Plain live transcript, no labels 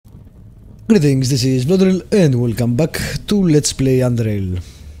Greetings, this is UnderRail and welcome back to Let's Play UnderRail,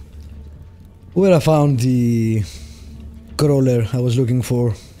 where I found the crawler I was looking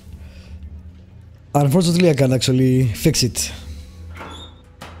for. Unfortunately, I can't actually fix it,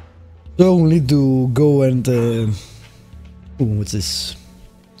 so we'll need to go and what's this?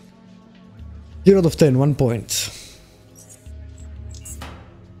 0 out of 10, 1 point.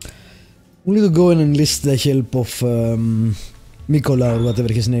 We'll need to go and enlist the help of Mikola or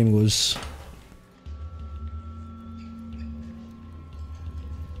whatever his name was.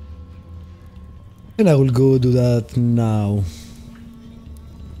 And I will go do that now.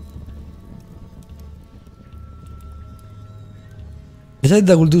 I decided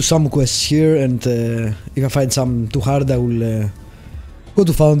I will do some quests here, and if I find some too hard I will go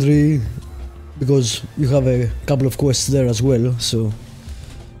to Foundry, because you have a couple of quests there as well, so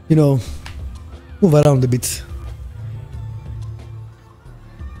you know, move around a bit.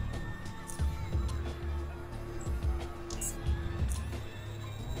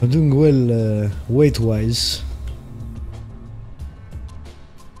 I'm doing well weight-wise.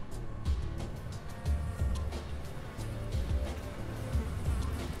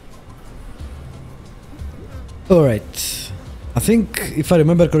 Alright, I think if I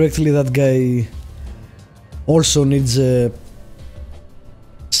remember correctly that guy also needs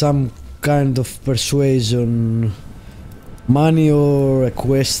some kind of persuasion money or a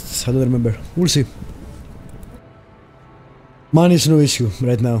quest, I don't remember, we'll see. Money is no issue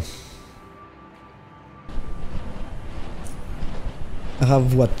right now. I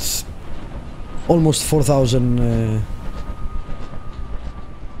have what? Almost 4,000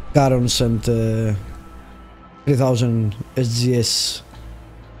 Carons and 3,000 SGS,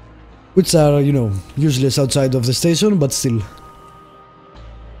 which are, you know, useless outside of the station, but still.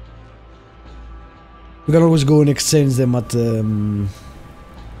 You can always go and exchange them at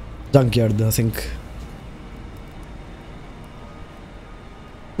junkyard, I think.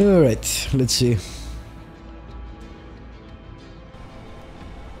 Alright, let's see.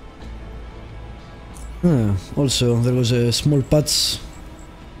 Also, there was a small patch.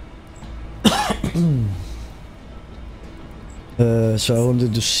 So I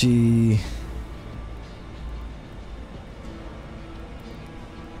wanted to see.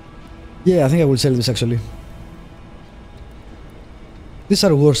 Yeah, I think I will sell this actually. These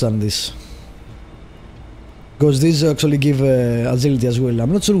are worse than this, because these actually give agility as well.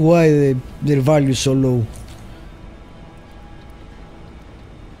 I'm not sure why their value is so low.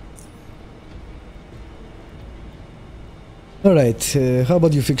 Alright, how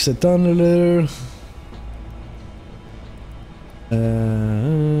about you fix the tunneler?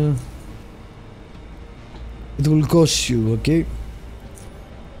 It will cost you, okay?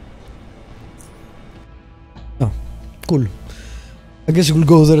 Oh, cool. I guess we'll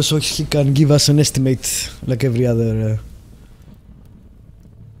go there so he can give us an estimate like every other,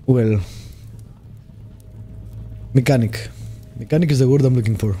 well, mechanic. Mechanic is the word I'm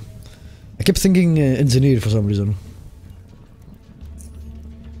looking for. I kept thinking engineer for some reason.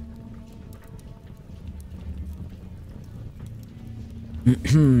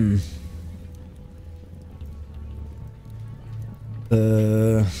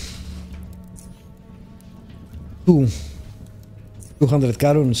 uh, 200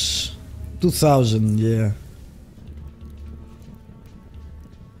 Carons, 2,000, yeah.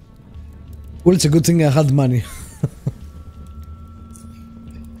 Well, it's a good thing I had money.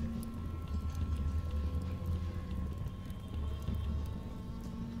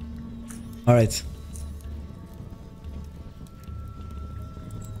 Alright.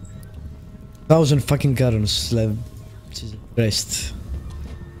 1,000 fucking Carons, like, Jesus Christ.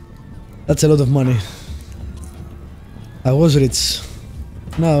 That's a lot of money. I was rich.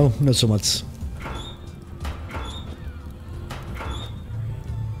 Now, not so much.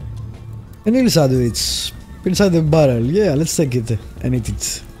 And inside it's inside the barrel. Yeah, let's take it and eat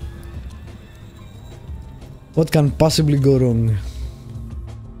it. What can possibly go wrong?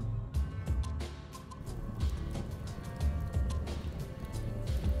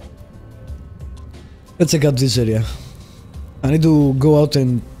 Let's check out this area. I need to go out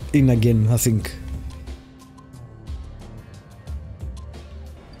and in again, I think.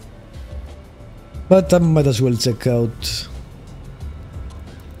 But I might as well check out.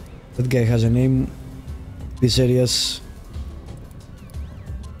 That guy has a name. These areas.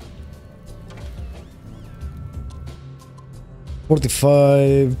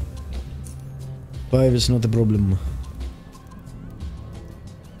 $45 is not a problem.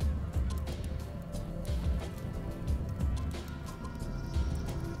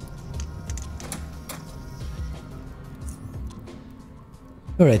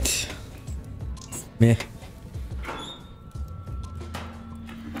 Alright. Meh.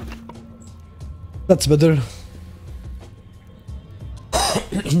 That's better.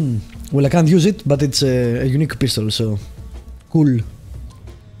 Well, I can't use it, but it's a unique pistol, so cool.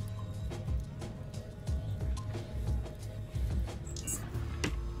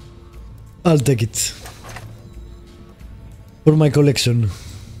 I'll take it for my collection.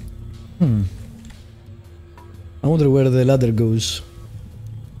 I wonder where the ladder goes.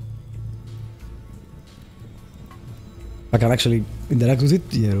 I can actually interact with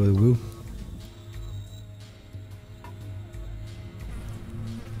it? Yeah, we will.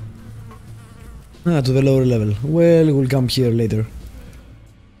 Ah, to the lower level. Well, we'll come here later.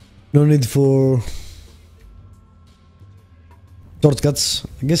 No need for shortcuts.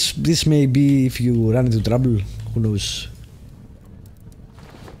 I guess this may be if you run into trouble. Who knows?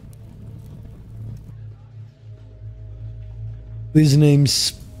 These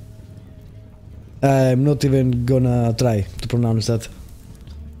names, I'm not even gonna try to pronounce that.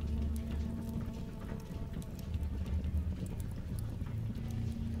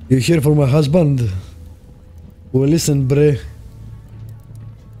 You here for my husband? Well, listen, bre.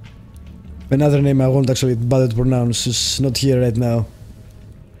 Another name I won't actually bother to pronounce is not here right now.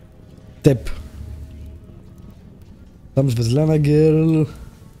 Tep. Some Svetlana girl.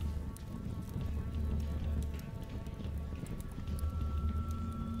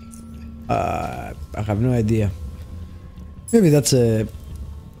 I have no idea. Maybe that's a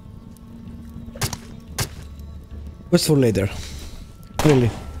quest for later. Really.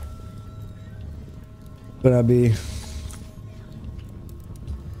 Gonna be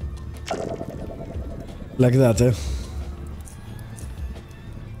like that, eh?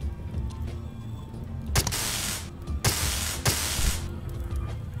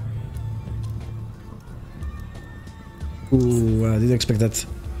 Ooh, I didn't expect that.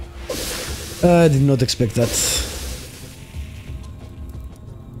 I did not expect that.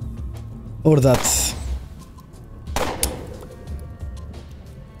 Or that.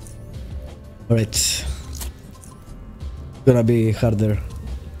 Alright. Gonna be harder.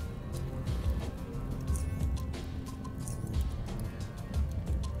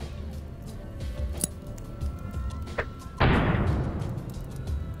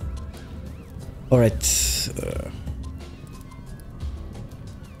 Alright.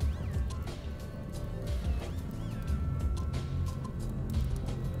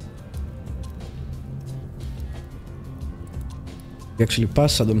 Actually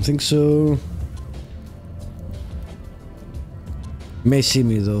pass? I don't think so. May see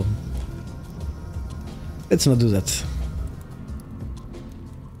me though. Let's not do that.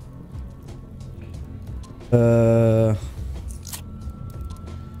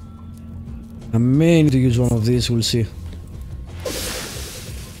 I may need to use one of these, we'll see.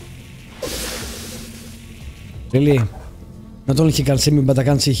 Really? Not only he can see me, but I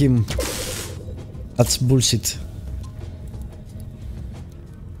can't see him. That's bullshit.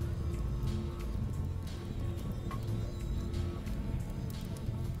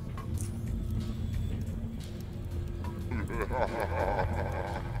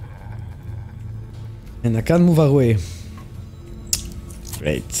 And I can't move away.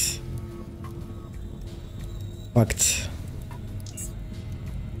 Great. Fucked.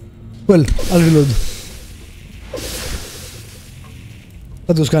 Well, I'll reload.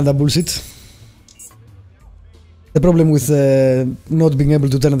 That was kinda bullshit. The problem with not being able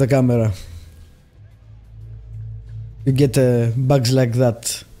to turn the camera. You get bugs like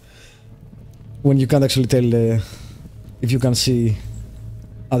that when you can't actually tell if you can see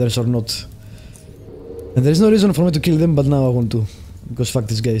others or not. And there is no reason for me to kill them, but now I want to, because fuck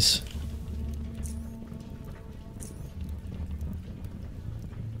these guys.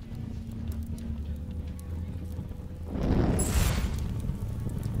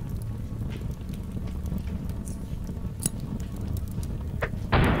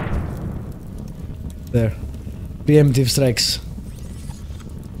 There. Preemptive strikes.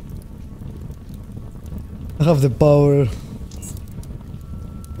 I have the power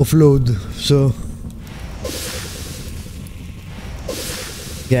of load, so...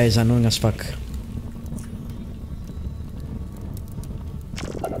 Guys, annoying as fuck.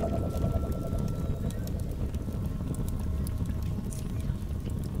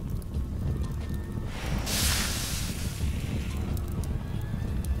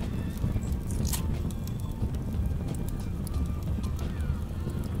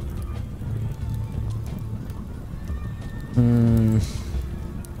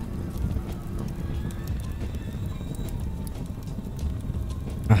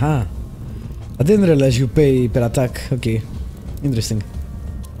 Aha. I didn't realize you pay per attack. Okay. Interesting.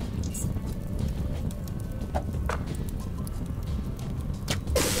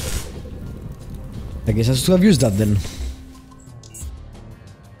 I guess I should have used that then.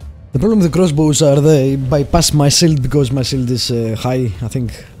 The problem with the crossbows are they bypass my shield because my shield is high, I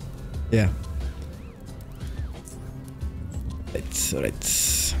think. Yeah. Right.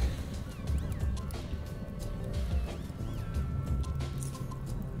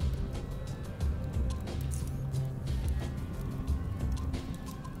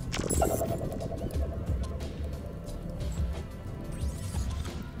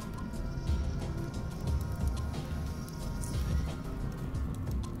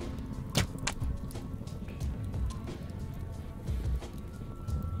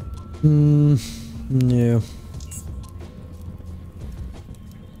 Yeah.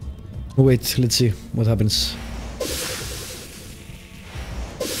 Wait, let's see what happens.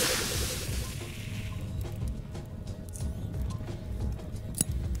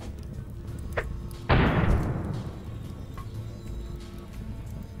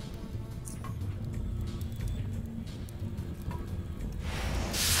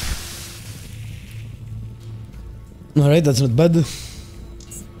 Alright, that's not bad.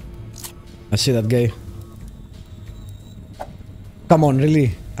 I see that guy. Come on,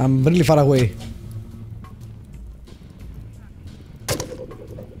 really? I'm really far away.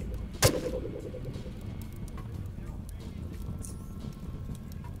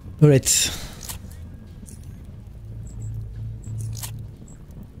 Alright.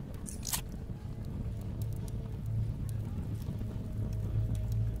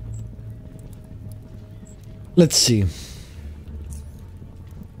 Let's see.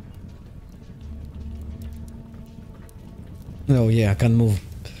 Oh yeah, I can't move.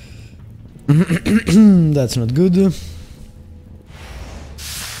 That's not good. Oh,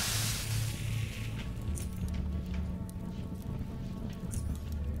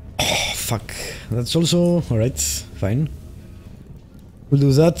 fuck. That's also... Alright, fine. We'll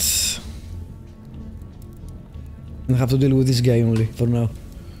do that. I have to deal with this guy only, for now.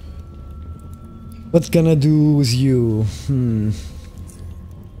 What can I do with you?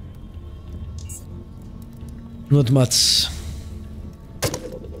 Not much.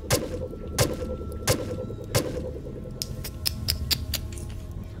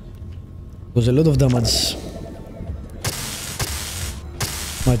 Was a lot of damage.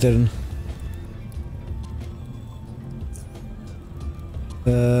 My turn.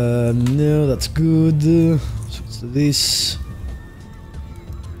 No, that's good. Switch to this.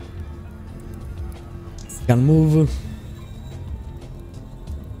 Can move.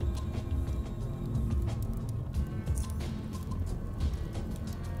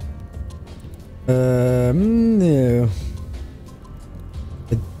 No.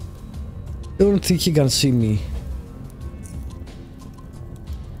 I don't think he can see me.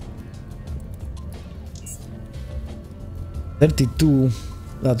 $32.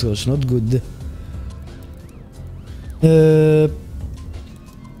 That was not good.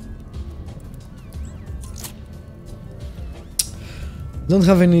 Don't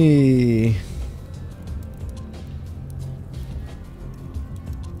have any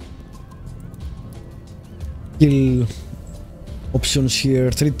kill options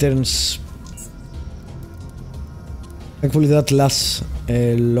here. 3 turns. Thankfully that lasts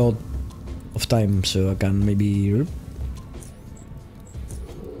a lot of time, so I can maybe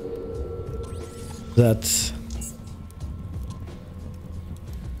that.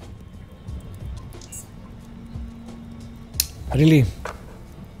 Really?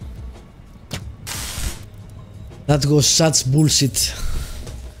 That was such bullshit.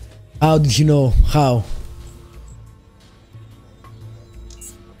 How did you know? How?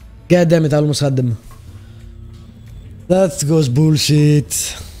 God damn it, I almost had them. That goes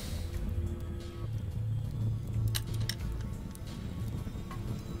bullshit.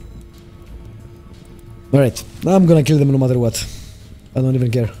 Alright, now I'm gonna kill them no matter what. I don't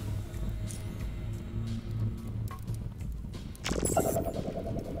even care.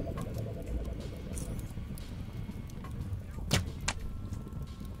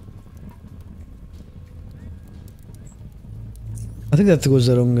 I think that was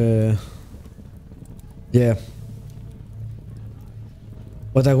the wrong... yeah.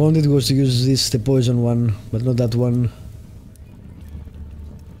 What I wanted was to use this, the poison one, but not that one.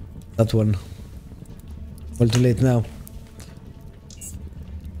 That one. Well, too late now.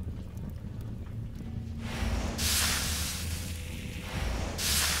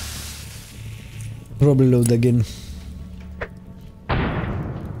 Probably load again.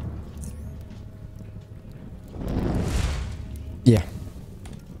 Yeah.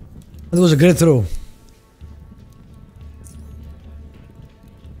 That was a great throw.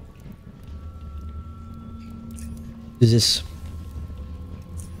 Jesus.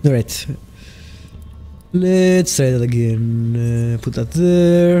 Alright. Let's try that again. Put that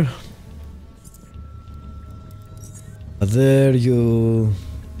there. There you...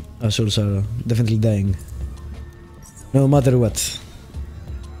 souls are definitely dying. No matter what.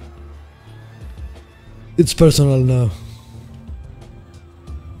 It's personal now.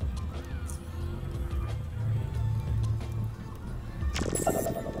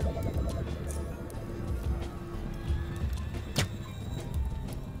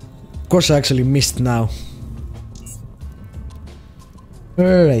 Of course I actually missed now.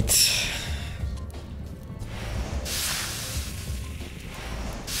 Alright.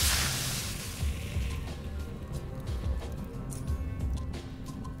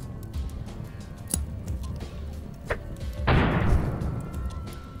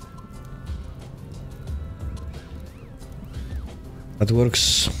 That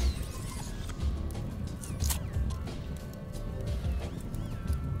works.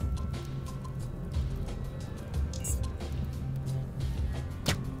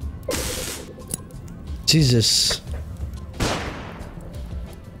 Jesus.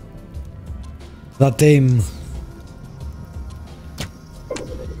 That aim.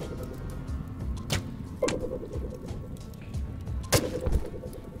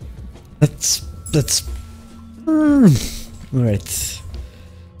 That's alright.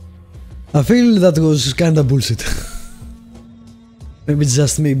 I feel that was kinda bullshit. Maybe it's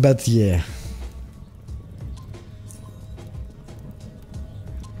just me, but yeah.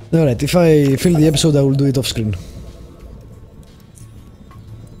 Alright, if I fill the episode I will do it off screen.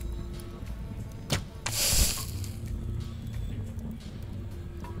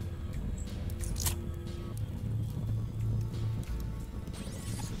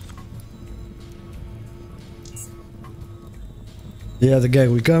 Yeah, the guy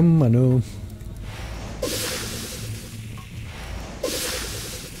will come, I know.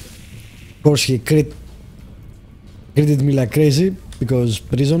 Of course he critted me like crazy, because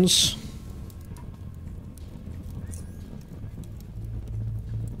reasons.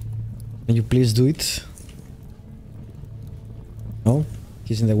 Can you please do it? No?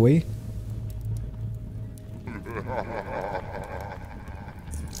 He's in the way?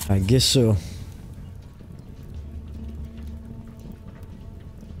 I guess so.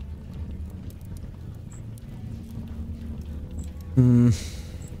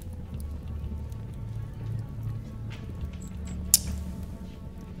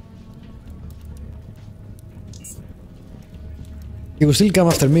 He will still come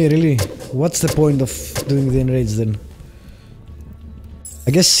after me, really? What's the point of doing the enrage then?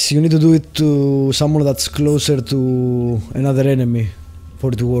 I guess you need to do it to someone that's closer to another enemy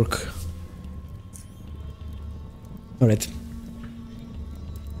for it to work. Alright.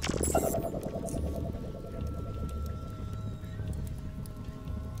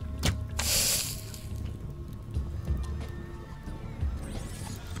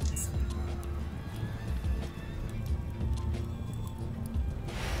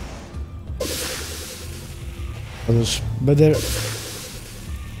 That was better.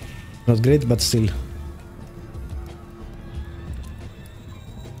 Not great, but still.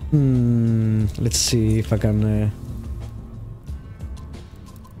 Let's see if I can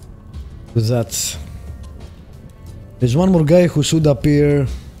do that. There's one more guy who should appear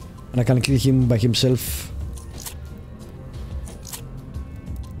and I can kill him by himself.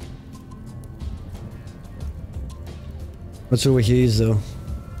 Not sure where he is though.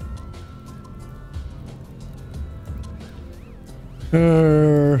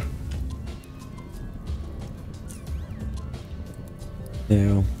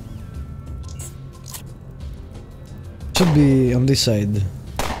 Yeah. Should be on this side.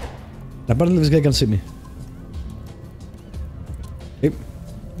 Apparently this guy can see me. Okay.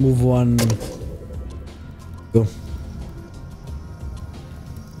 Move one. Go.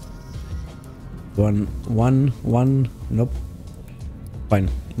 One. Nope. Fine.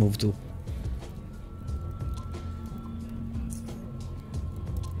 Move two.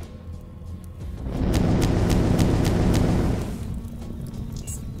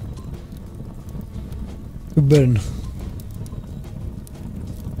 Burn.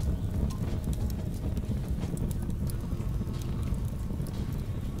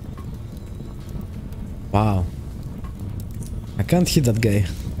 Wow. I can't hit that guy.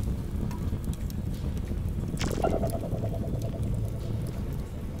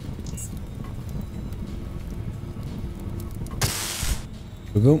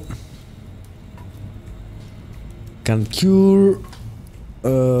 Here we go. Can't cure.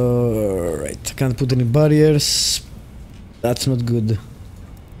 Right, can't put any barriers. That's not good.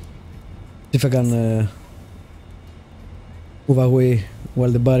 If I can move away while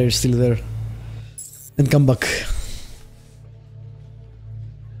the barrier is still there. and come back.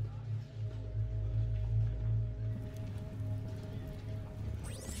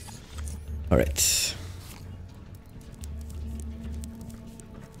 Alright.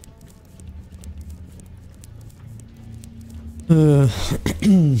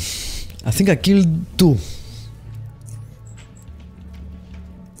 I think I killed 2.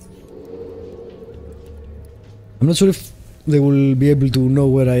 I'm not sure if they will be able to know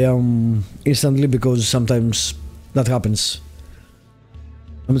where I am instantly, because sometimes that happens.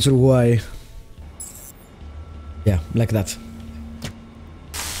 I'm not sure why. Yeah, like that.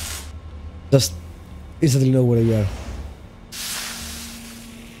 Just instantly know where you are.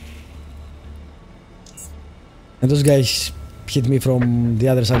 And those guys hit me from the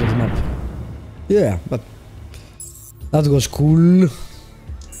other side of the map. Yeah, but that was cool.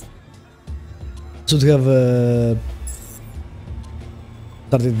 Should have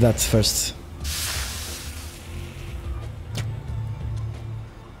started that first.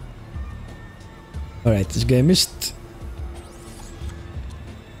 Alright, this guy missed.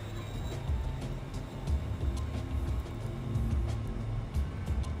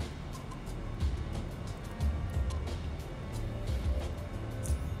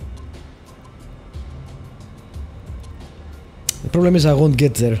 The problem is I won't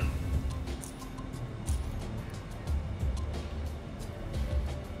get there.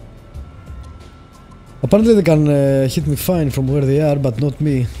 Apparently they can hit me fine from where they are, but not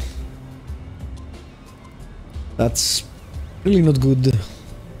me. That's really not good.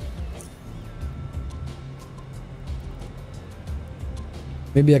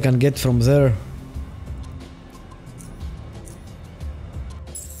 Maybe I can get from there.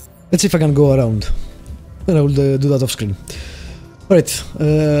 Let's see if I can go around. Then I will do that off screen. Alright,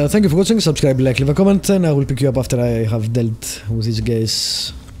 thank you for watching, subscribe, like, leave a comment, and I will pick you up after I have dealt with these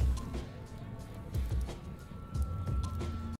guys.